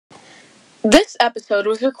This episode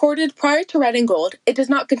was recorded prior to Red and Gold. It does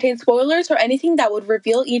not contain spoilers or anything that would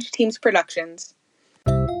reveal each team's productions.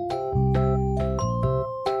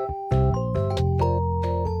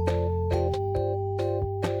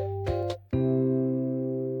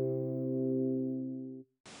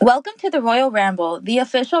 Welcome to the Royal Ramble, the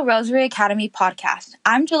official Rosary Academy podcast.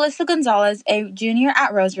 I'm Jalissa Gonzalez, a junior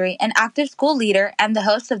at Rosary, an active school leader, and the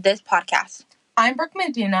host of this podcast. I'm Brooke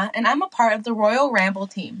Medina, and I'm a part of the Royal Ramble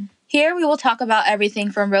team. Here we will talk about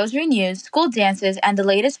everything from Rosary news, school dances, and the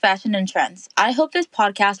latest fashion and trends. I hope this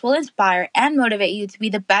podcast will inspire and motivate you to be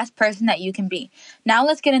the best person that you can be. Now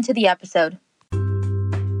let's get into the episode.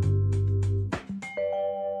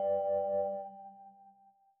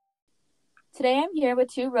 Today I'm here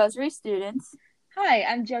with two Rosary students. Hi,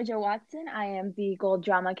 I'm JoJo Watson. I am the Gold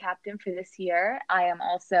Drama Captain for this year. I am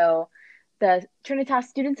also the Trinitas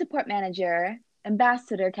Student Support Manager,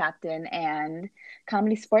 Ambassador Captain, and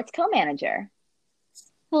Comedy Sports Co-Manager.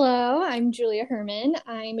 Hello, I'm Julia Herman.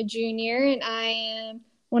 I'm a junior and I am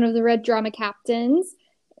one of the Red Drama Captains.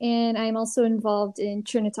 And I'm also involved in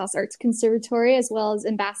Trinitas Arts Conservatory as well as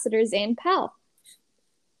Ambassadors and PAL.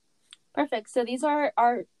 Perfect. So these are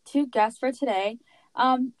our two guests for today.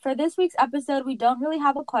 For this week's episode, we don't really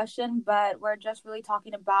have a question, but we're just really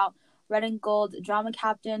talking about Red and Gold Drama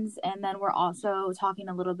Captains, and then we're also talking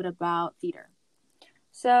a little bit about theater.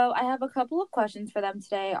 So I have a couple of questions for them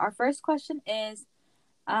today. Our first question is,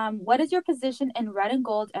 what is your position in Red and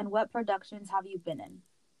Gold, and what productions have you been in?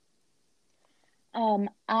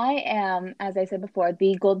 I am, as I said before,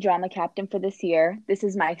 the Gold Drama Captain for this year. This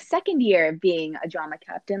is my second year being a drama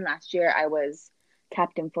captain. Last year I was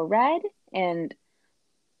captain for Red, and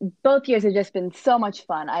both years have just been so much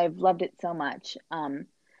fun. I've loved it so much.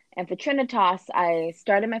 And for Trinitas, I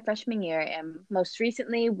started my freshman year, and most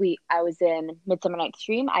recently I was in Midsummer Night's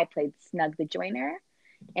Dream. I played Snug the Joiner,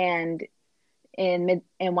 and in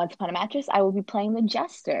Once Upon a Mattress, I will be playing the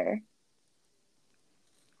Jester.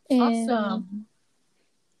 Awesome.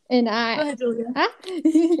 And I, Go ahead, Julia.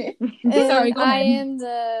 Sorry, go ahead. I am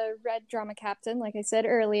the Red Drama Captain, like I said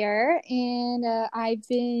earlier, and I've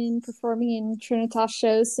been performing in Trinitas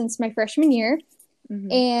shows since my freshman year. Mm-hmm.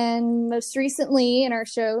 And most recently in our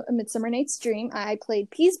show, A Midsummer Night's Dream, I played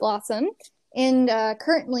Peas Blossom. And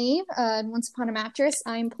currently, in Once Upon a Mattress,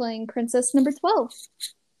 I'm playing Princess Number 12.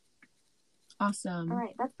 Awesome. All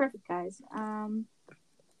right, that's perfect, guys.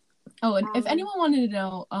 If anyone wanted to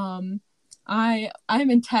know, I'm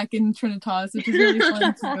in tech in Trinitas, which is really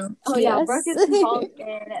fun too. Oh yes. Yeah, Brooke is involved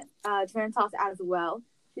in Trinitas as well.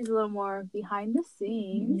 She's a little more behind the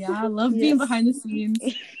scenes. Yeah, I love being behind the scenes.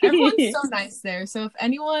 Everyone's so nice there. So if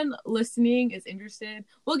anyone listening is interested,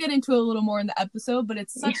 we'll get into it a little more in the episode, but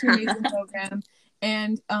it's such an amazing program.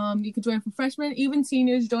 And you can join from freshmen, even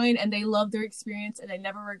seniors join, and they love their experience and they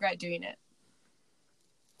never regret doing it.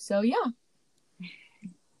 So yeah.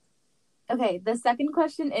 Okay, the second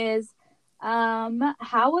question is,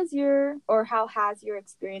 how has your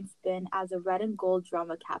experience been as a Red and Gold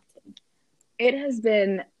Drama Captain? It has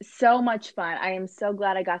been so much fun. I am so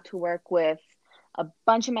glad I got to work with a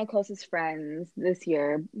bunch of my closest friends this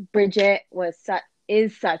year. Bridget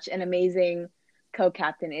is such an amazing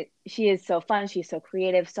co-captain. She is so fun. She's so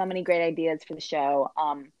creative. So many great ideas for the show.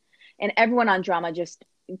 And everyone on drama just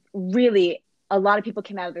really, a lot of people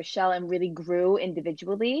came out of their shell and really grew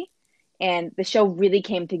individually. And the show really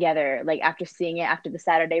came together, like after seeing it after the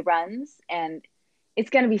Saturday runs. And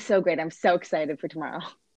it's going to be so great. I'm so excited for tomorrow.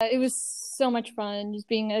 It was so much fun just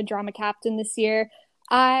being a drama captain this year.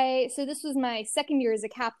 So this was my second year as a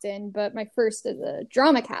captain, but my first as a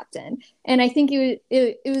drama captain. And I think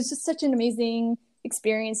it was just such an amazing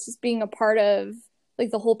experience, just being a part of like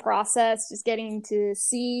the whole process, just getting to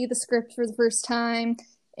see the script for the first time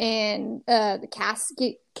and the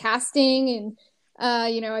casting and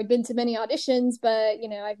I've been to many auditions, but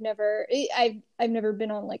I've never been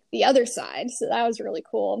on like the other side, so that was really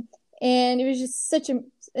cool. And it was just such an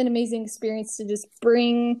amazing experience to just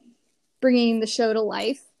bringing the show to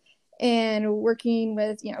life and working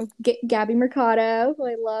with Gabby Mercado, who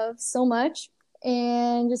I love so much,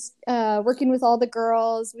 and just working with all the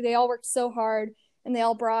girls. They all worked so hard, and they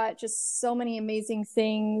all brought just so many amazing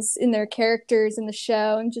things in their characters in the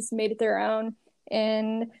show and just made it their own.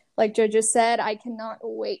 And like JoJo said, I cannot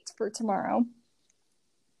wait for tomorrow.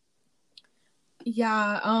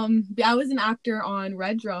 Yeah, I was an actor on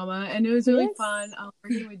Red Drama, and it was really fun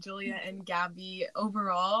working with Julia and Gabby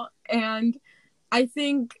overall. And I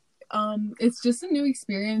think it's just a new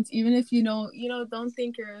experience. Even if don't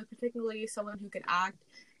think you're particularly someone who can act,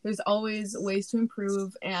 there's always ways to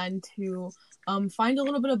improve and to find a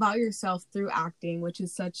little bit about yourself through acting, which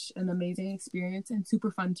is such an amazing experience and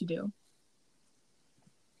super fun to do.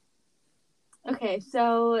 Okay,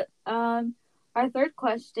 so our third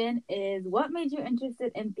question is, what made you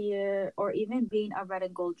interested in theater or even being a red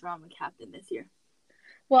and gold drama captain this year?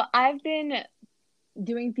 Well, I've been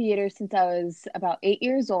doing theater since I was about 8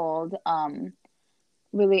 years old.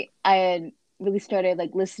 Really, I had really started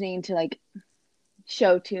like listening to like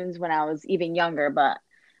show tunes when I was even younger, but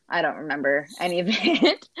I don't remember any of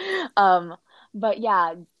it. Um, but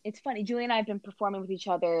yeah, it's funny. Julie and I have been performing with each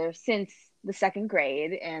other since the second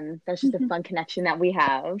grade, and that's just a fun connection that we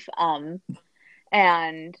have.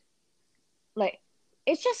 And like,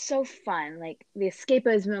 it's just so fun. Like the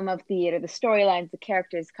escapism of theater, the storylines, the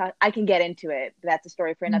characters. I can get into it, but that's a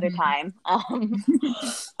story for another Mm-hmm.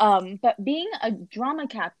 time. But being a drama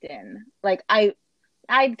captain, like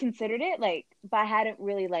I'd considered it, like, but I hadn't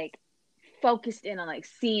really like focused in on like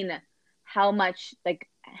seeing how much like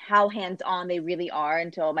how hands on they really are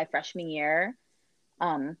until my freshman year.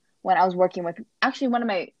 When I was working with actually one of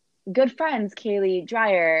my good friends, Kaylee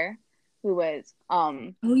Dreyer, who was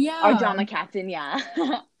Oh our yeah. drama captain, yeah.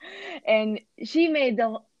 And she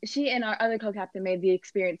and our other co-captain made the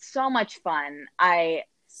experience so much fun. I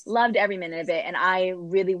loved every minute of it, and I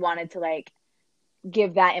really wanted to like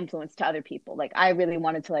give that influence to other people. Like I really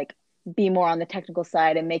wanted to like be more on the technical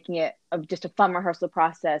side and making it just a fun rehearsal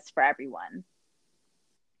process for everyone.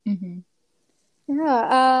 Mm-hmm.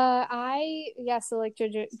 So like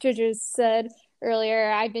Jojo said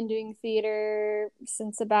earlier, I've been doing theater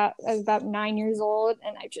since I was about 9 years old,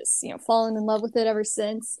 and I've just, fallen in love with it ever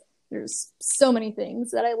since. There's so many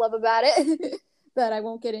things that I love about it that I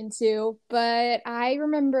won't get into, but I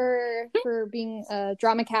remember for being a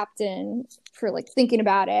drama captain, for like thinking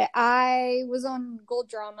about it, I was on Gold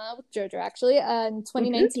Drama with Jojo actually in Mm-hmm.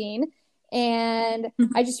 2019. And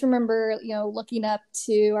I just remember, looking up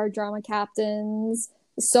to our drama captains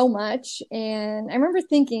so much. And I remember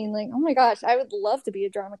thinking, like, oh my gosh, I would love to be a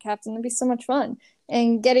drama captain. It'd be so much fun.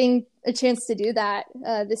 And getting a chance to do that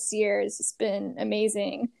this year has just been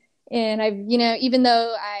amazing. And I've, even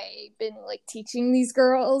though I've been like teaching these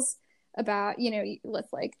girls about, with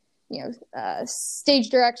like, stage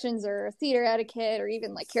directions or theater etiquette or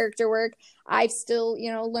even like character work, I've still,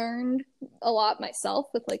 learned a lot myself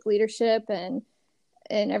with like leadership and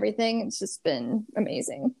everything. It's just been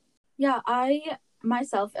amazing. Yeah, I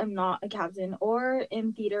myself am not a captain or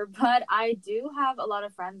in theater, but I do have a lot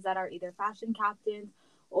of friends that are either fashion captains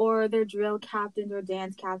or they're drill captains or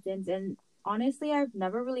dance captains. And honestly, I've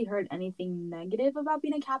never really heard anything negative about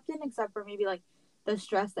being a captain except for maybe like the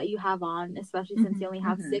stress that you have on, especially since you only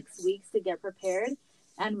have 6 weeks to get prepared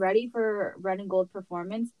and ready for red and gold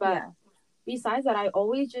performance. But besides that, I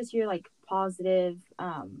always just hear like positive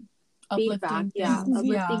feedback,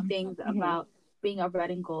 uplifting things about being a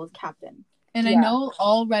red and gold captain. And I know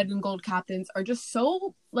all red and gold captains are just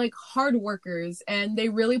so like hard workers, and they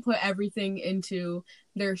really put everything into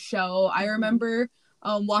their show. I remember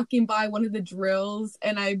walking by one of the drills,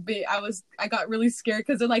 and I got really scared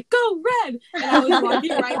because they're like, "Go red!" and I was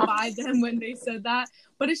walking right by them when they said that.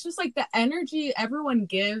 But it's just like the energy everyone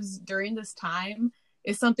gives during this time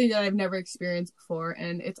is something that I've never experienced before,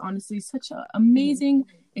 and it's honestly such an amazing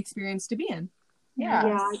experience to be in. Yeah,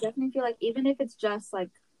 I definitely feel like even if it's just like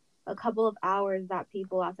a couple of hours that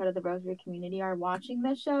people outside of the Rosary community are watching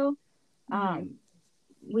this show,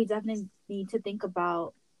 we definitely need to think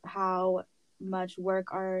about how much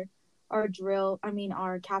work our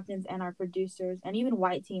captains and our producers and even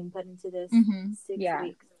white team put into this 6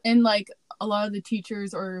 weeks. And like a lot of the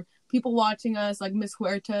teachers or people watching us, like Miss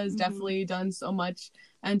Huerta has definitely done so much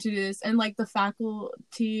into this, and like the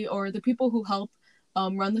faculty or the people who help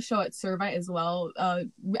run the show at Servite as well.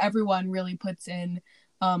 Everyone really puts in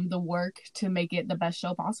the work to make it the best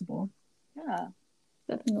show possible. Yeah,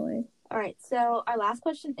 definitely. All right, so our last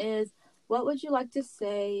question is, what would you like to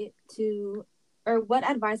say to, or what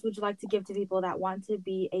advice would you like to give to people that want to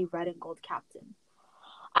be a red and gold captain?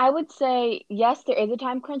 I would say, yes, there is a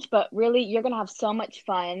time crunch, but really you're going to have so much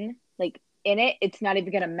fun like in it. It's not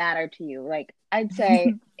even going to matter to you. Like I'd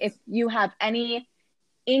say if you have any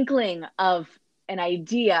inkling of an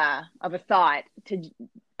idea of a thought to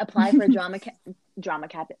apply for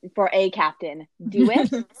a captain, do it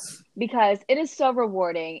because it is so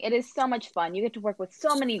rewarding. It is so much fun. You get to work with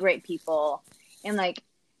so many great people, and like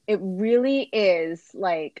it really is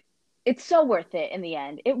like it's so worth it in the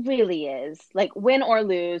end. It really is. Like win or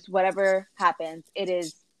lose, whatever happens, it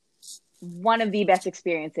is one of the best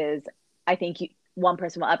experiences I think one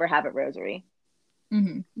person will ever have at Rosary.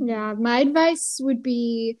 Yeah, my advice would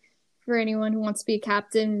be for anyone who wants to be a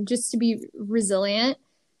captain, just to be resilient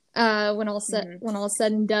when all is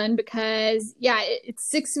said and done, because it's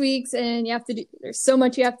 6 weeks and there's so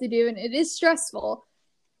much you have to do, and it is stressful,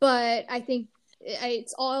 but I think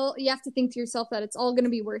it's all, you have to think to yourself that it's all going to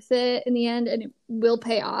be worth it in the end, and it will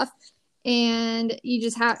pay off. And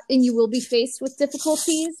you will be faced with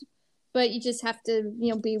difficulties, but you just have to,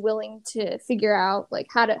 be willing to figure out like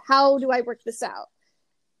how do I work this out.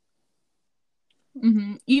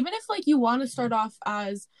 Mm-hmm. Even if like you want to start off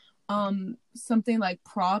as something like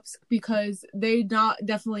props, because they're not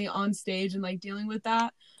definitely on stage and like dealing with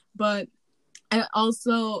that, but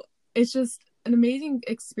also it's just an amazing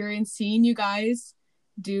experience seeing you guys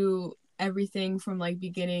do everything from like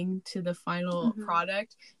beginning to the final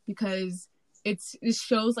product, because it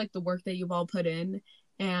shows like the work that you've all put in.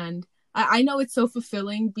 And I know it's so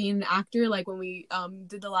fulfilling being an actor, like when we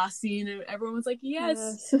did the last scene and everyone was like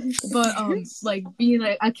yes. But like being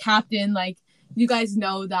a captain, like you guys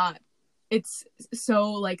know that it's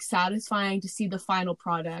so like satisfying to see the final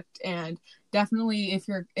product. And definitely if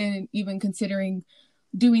you're even considering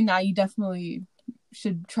doing that, you definitely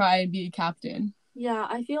should try and be a captain. Yeah,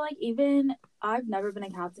 I feel like even I've never been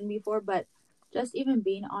a captain before, but just even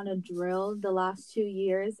being on a drill the last 2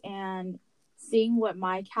 years and seeing what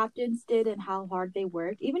my captains did and how hard they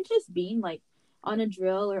worked, even just being like on a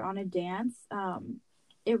drill or on a dance,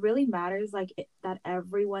 it really matters like that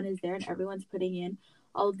everyone is there and everyone's putting in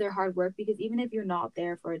all of their hard work, because even if you're not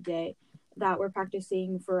there for a day that we're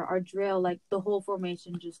practicing for our drill, like the whole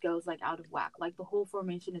formation just goes like out of whack, like the whole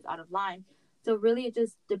formation is out of line. So really it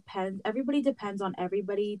just depends, everybody depends on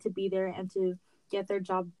everybody to be there and to get their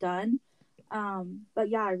job done. But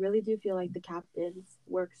yeah, I really do feel like the captains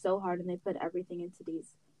work so hard and they put everything into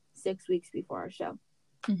these 6 weeks before our show.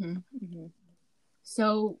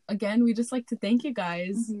 So again, we just like to thank you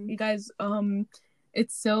guys. You guys,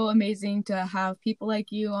 it's so amazing to have people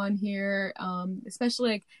like you on here,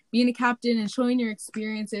 especially like being a captain and showing your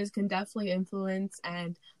experiences can definitely influence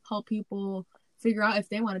and help people figure out if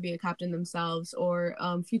they want to be a captain themselves, or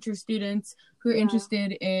future students who are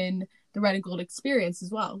interested in the red and gold experience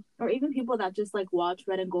as well. Or even people that just like watch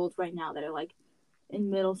red and gold right now that are like in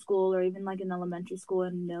middle school or even like in elementary school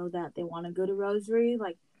and know that they want to go to Rosary.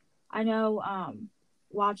 Like I know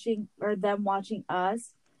watching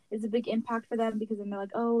us is a big impact for them, because then they're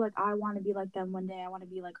like, oh, like I want to be like them one day. I want to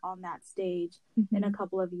be like on that stage in a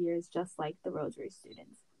couple of years, just like the Rosary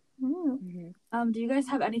students. Do you guys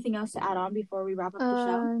have anything else to add on before we wrap up the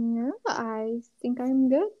show? No, I think I'm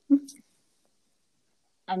good.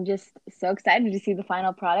 I'm just so excited to see the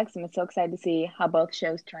final products. I'm so excited to see how both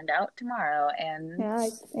shows turned out tomorrow. And yeah,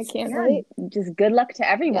 I can't wait. Just good luck to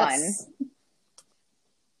everyone.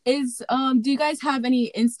 Yes. Do you guys have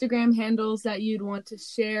any Instagram handles that you'd want to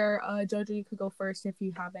share? Jojo, you could go first if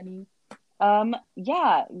you have any.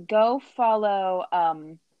 Yeah, go follow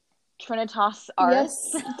Trinitas Art.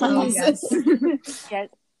 Yes, please. Yes.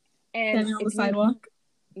 And Sammy on the sidewalk.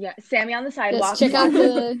 Yeah, Sammy on the sidewalk. Yes, check out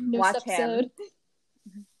the newest episode.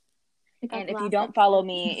 And if you don't follow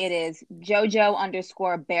me, it is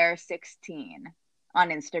JoJo_bear16 on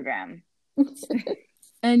Instagram.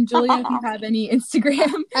 And Julia, if you have any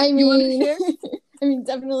Instagram you want to share? I mean,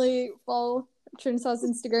 definitely follow Trinitas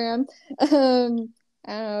Instagram. I don't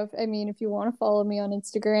know. If you want to follow me on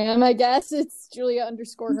Instagram, I guess it's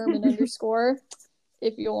Julia_Herman_.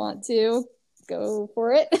 If you want to, go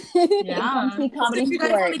for it. Yeah. If you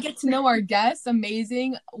guys want to get to know our guests,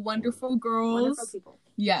 amazing, wonderful girls. Wonderful people.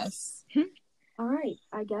 Yes. All right.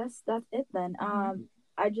 I guess that's it then.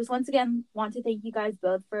 I just once again want to thank you guys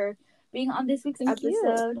both for being on this week's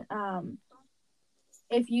episode.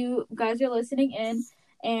 If you guys are listening in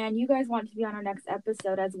and you guys want to be on our next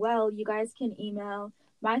episode as well, you guys can email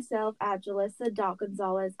myself at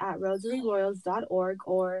jalissa.gonzalez@rosaryroyals.org,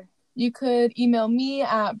 or you could email me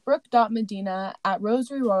at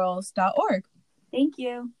brooke.medina@rosaryroyals.org. Thank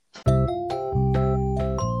you.